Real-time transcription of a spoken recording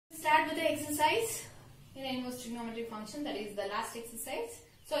with the exercise in inverse trigonometric function, that is the last exercise.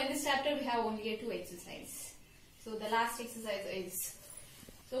 So in this chapter we have only two exercises. So the last exercise is,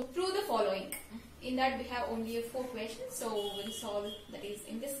 so prove the following. In that we have only 4 questions, so we will solve, that is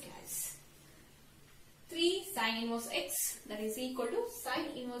in this class. 3 sin inverse x, that is equal to sin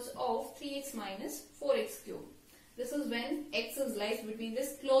inverse of 3x minus 4x cube. This is when x is lies between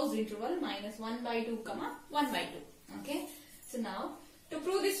this closed interval minus 1 by 2 comma 1 by 2. Okay. So now to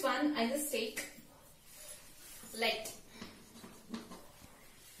prove this one, I just take, let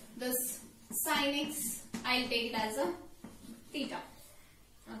this sin x, I'll take it as a theta.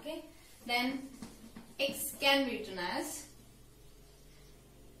 Okay. Then x can be written as,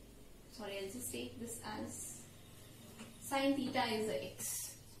 sorry, I'll just take this as sin theta is a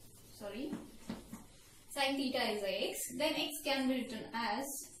x. Sorry. Sin theta is a x. Then x can be written as,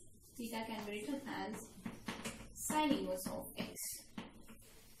 theta can be written as sin inverse of x.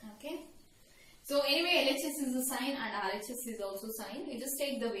 Okay. So anyway, LHS is a sine and RHS is also sine. You just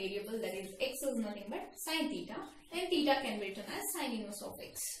take the variable, that is x is nothing but sin theta. Then theta can be written as sin inverse of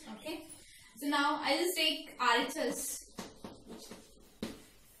x. Okay. So now I just take RHS.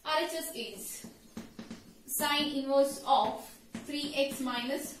 RHS is sin inverse of 3x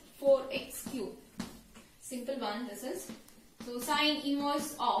minus 4x cube. Simple one this is. So sin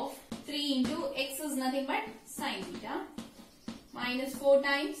inverse of 3 into x is nothing but sin theta minus 4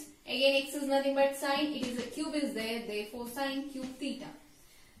 times, again x is nothing but sin, it is a cube is there, therefore sin cube theta.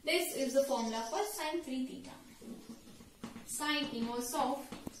 This is the formula for sin 3 theta. Sin inverse of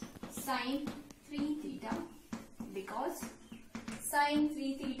sin 3 theta, because sin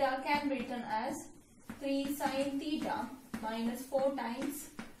 3 theta can be written as 3 sin theta minus 4 times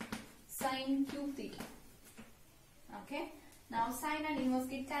sin cube theta. Okay. Now sin and inverse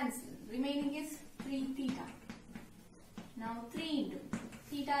get cancelled. Remaining is 3 theta. Now 3 into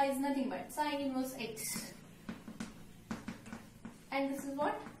theta is nothing but sin inverse x. And this is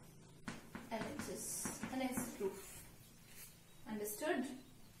what? LHS. And it's proof. Understood?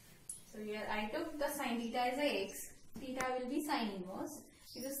 So here I took the sin theta as a x. Theta will be sin inverse.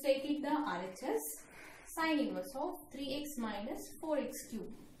 You just take it the RHS. Sin inverse of 3x minus 4x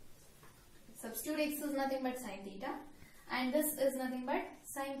cube. Substitute x is nothing but sin theta. And this is nothing but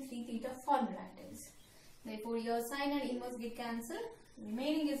sin 3 theta formula it is. Therefore your sin and inverse get cancelled.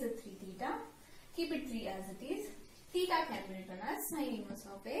 Remaining is a 3 theta. Keep it 3 as it is. Theta can be written as sin inverse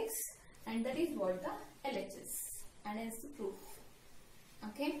of x. And that is what the LHS. And is the proof.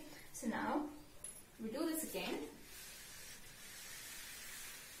 Okay. So now we do this again.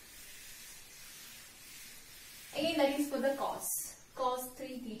 Again that is for the cos. Cos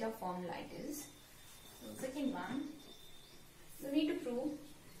 3 theta formula it is. So second one. We need to prove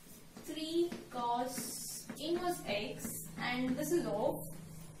 3 cos inverse x, and this is of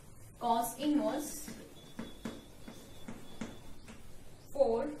cos inverse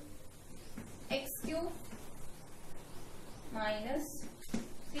 4 x cube minus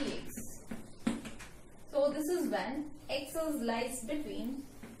 3x. So this is when x lies between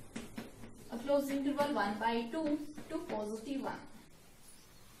a closed interval 1 by 2 to positive 1.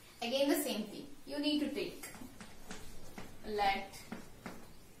 Again the same thing. You need to take, let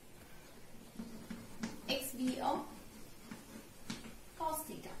x be a cos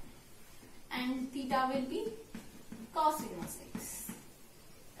theta and theta will be cos inverse x.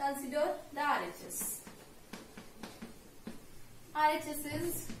 Consider the RHS. RHS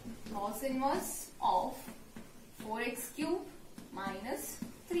is cos inverse of 4x cube minus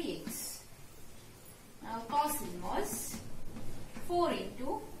 3x. Now cos inverse 4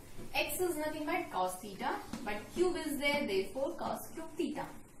 into x is nothing but cos theta, but cube is there, therefore cos cube theta,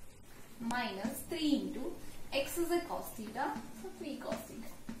 minus 3 into x is a cos theta, so 3 cos theta.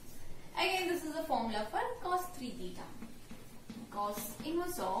 Again this is the formula for cos 3 theta. Cos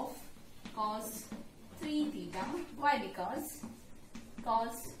inverse of cos 3 theta. Why? Because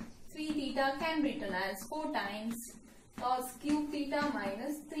cos 3 theta can be written as 4 times cos cube theta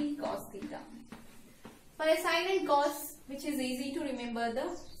minus 3 cos theta. For a sin and cos, which is easy to remember,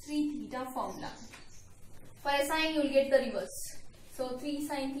 the 3 theta formula. For a sin you will get the reverse. So 3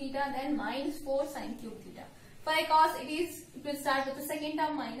 sin theta, then minus 4 sin cube theta. For a cos it will start with the second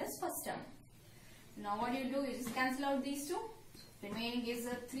term minus first term. Now what you do, you just cancel out these two. Remaining is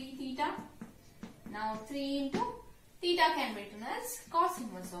a 3 theta. Now 3 into theta can be written as cos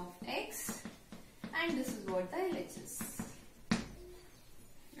inverse of x. And this is what the LHS.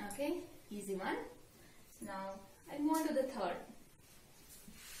 Okay, easy one. Now I'll move on to the third.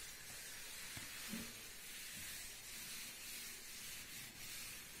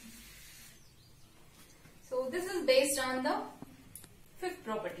 So this is based on the fifth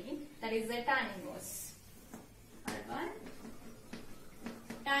property, that that is the tan inverse. Third one,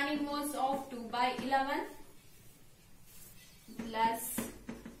 tan inverse of 2 by 11 plus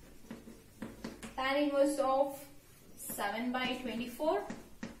tan inverse of 7 by 24,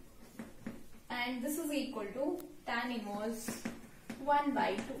 and this is equal to tan inverse 1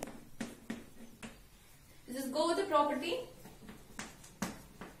 by 2. Just go with the property.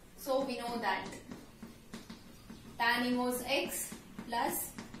 So we know that tan inverse x plus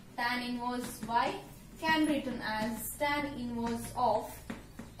tan inverse y can be written as tan inverse of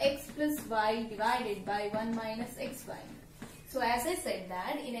x plus y divided by 1 minus xy. So as I said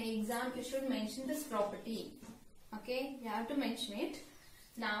that in an exam you should mention this property. Okay, you have to mention it.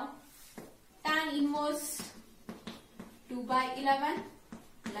 Now tan inverse 2 by 11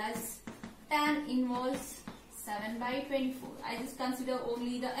 plus tan inverse 7 by 24. I just consider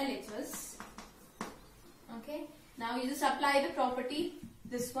only the LHS. Okay. Now you just apply the property.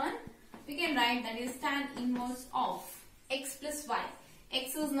 This one we can write that is tan inverse of x plus y.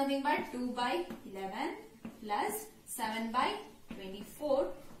 X is nothing but 2 by 11 plus 7 by 24,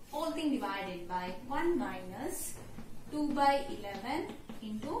 whole thing divided by 1 minus 2 by 11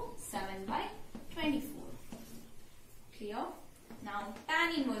 into 7 by 24. Clear? Now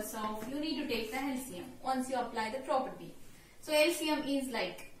tan inverse of, you need to take the LCM once you apply the property. So LCM is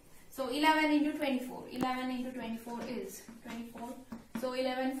like, so 11 into 24. 11 into 24 is 24. So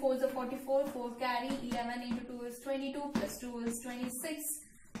 11 4 is 44. 4 carry. 11 into 2 is 22. Plus 2 is 26.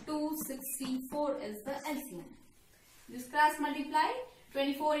 264 is the LCM. Just cross multiply.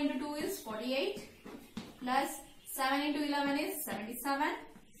 24 into 2 is 48. Plus 7 into 11 is 77.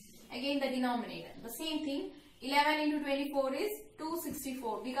 Again the denominator. The same thing. 11 into 24 is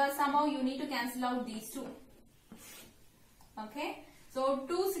 264, because somehow you need to cancel out these two. Okay. So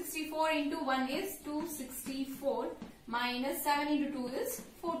 264 into 1 is 264 minus 7 into 2 is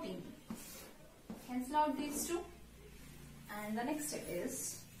 14. Cancel out these two. And the next step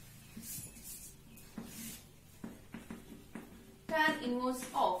is tan inverse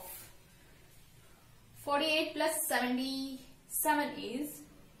of 48 plus 77 is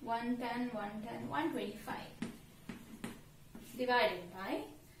 110, 110, 125 divided by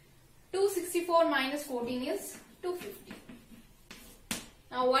 264 minus 14 is 250.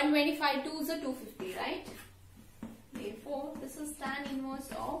 Now 125, 2 is a 250, right? Therefore, this is tan inverse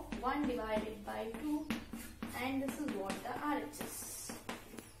of 1 divided by 2, and this is what the RH is.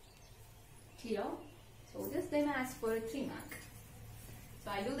 Clear? So this they may ask for a 3 mark.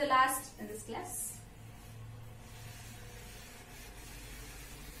 So I'll do the last in this class.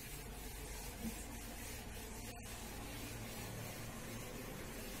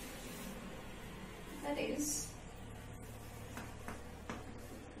 That is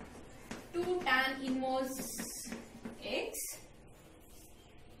 2 tan inverse x,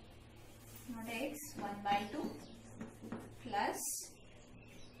 not x, 1 by 2 plus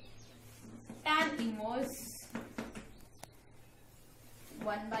tan inverse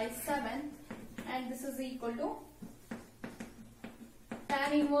 1 by 7, and this is equal to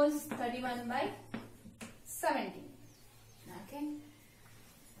tan inverse 31 by 17. Okay.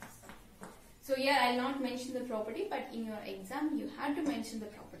 So here I will not mention the property, but in your exam you have to mention the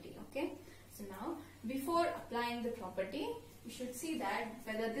property. Okay. So now before applying the property, you should see that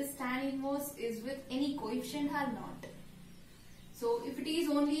whether this tan inverse is with any coefficient or not. So if it is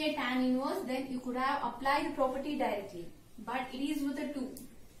only a tan inverse, then you could have applied the property directly. But it is with a 2.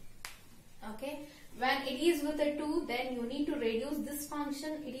 Okay. When it is with a 2, then you need to reduce this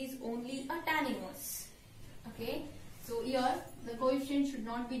function. It is only a tan inverse. Okay. So here the coefficient should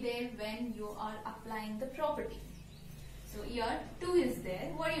not be there when you are applying the property. So here 2 is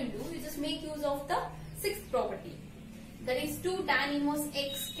there. What do? You just make use of the 6th property. That is 2 tan inverse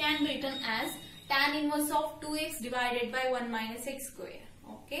x can be written as tan inverse of 2x divided by 1 minus x square.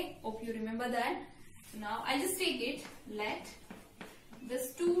 Okay. Hope you remember that. Now I'll just take it. Let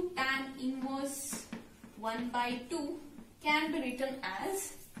this 2 tan inverse 1 by 2 can be written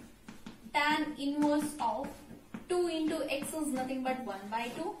as tan inverse of 2 into x is nothing but 1 by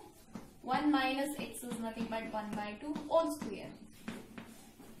 2. 1 minus x is nothing but 1 by 2 whole square.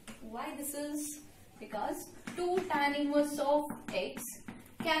 Why this is? Because 2 tan inverse of x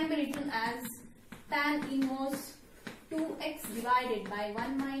can be written as tan inverse 2x divided by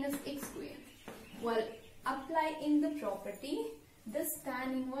 1 minus x square. Well, applying the property, this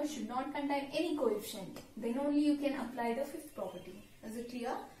tan inverse should not contain any coefficient. Then only you can apply the 5th property. Is it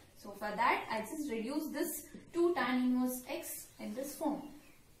clear? So for that, I just reduce this 2 tan inverse x in this form.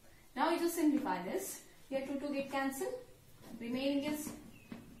 Now you just simplify this. Here 2 get cancelled. Remaining is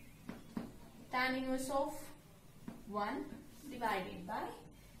tan inverse of 1 divided by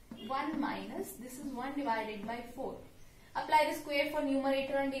 1 minus, this is 1 divided by 4. Apply the square for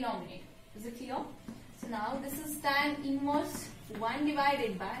numerator and denominator. Is it clear? So now this is tan inverse 1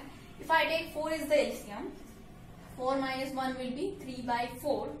 divided by, if I take 4 is the LCM, 4 minus 1 will be 3 by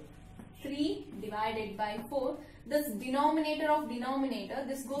 4. 3 divided by 4. This denominator of denominator,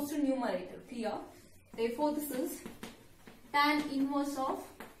 this goes to numerator. Clear? Therefore, this is tan inverse of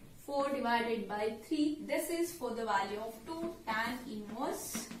 4 divided by 3. This is for the value of 2 tan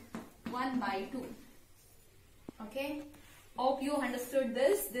inverse 1 by 2. Okay? Hope you understood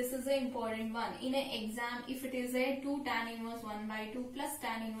this. This is an important one. In an exam, if it is a 2 tan inverse 1 by 2 plus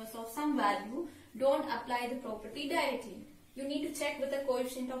tan inverse of some value, don't apply the property directly. You need to check with the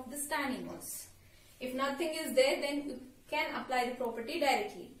coefficient of this tan inverse. If nothing is there, then you can apply the property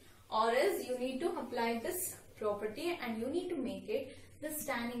directly. Or else you need to apply this property and you need to make it this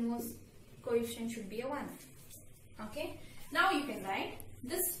tan inverse coefficient should be a 1. Okay. Now you can write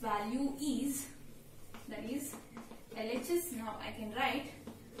this value is, that is LHS. Now I can write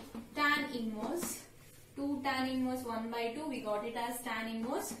tan inverse 2 tan inverse 1 by 2. We got it as tan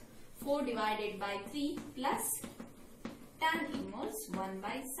inverse 4 divided by 3 plus tan inverse 1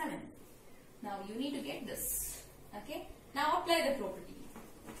 by 7. Now you need to get this. Okay. Now apply the property.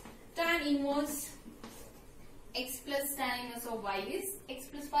 Tan inverse x plus tan inverse of y is x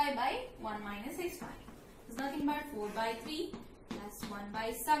plus y by 1 minus x y. It's nothing but 4 by 3 plus 1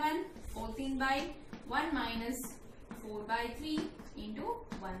 by 7 whole thing by 1 minus 4 by 3 into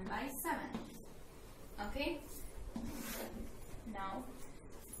 1 by 7. Okay. Now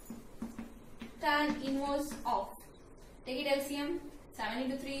tan inverse of, take it LCM, 7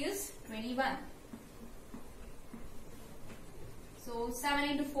 into 3 is 21. So 7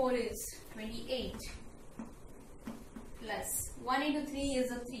 into 4 is 28 plus 1 into 3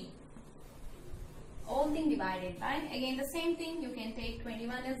 is a 3. Whole thing divided by, again the same thing, you can take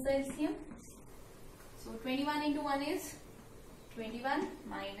 21 as the LCM. So 21 into 1 is 21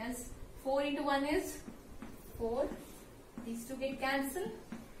 minus 4 into 1 is 4. These two get cancelled.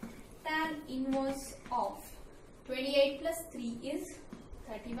 Tan inverse of 28 plus 3 is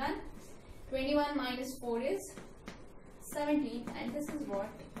 31. 21 minus 4 is 17, and this is what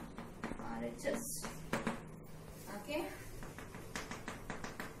RHS. Okay.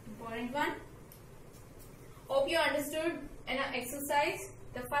 Important one. Hope you understood an exercise.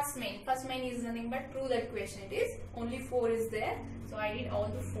 The first main is nothing but prove that equation. It is only 4 is there, so I did all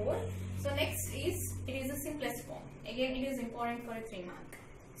the 4. So next is, it is the simplest form. Again, it is important for a 3 mark.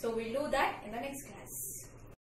 So we'll do that in the next class.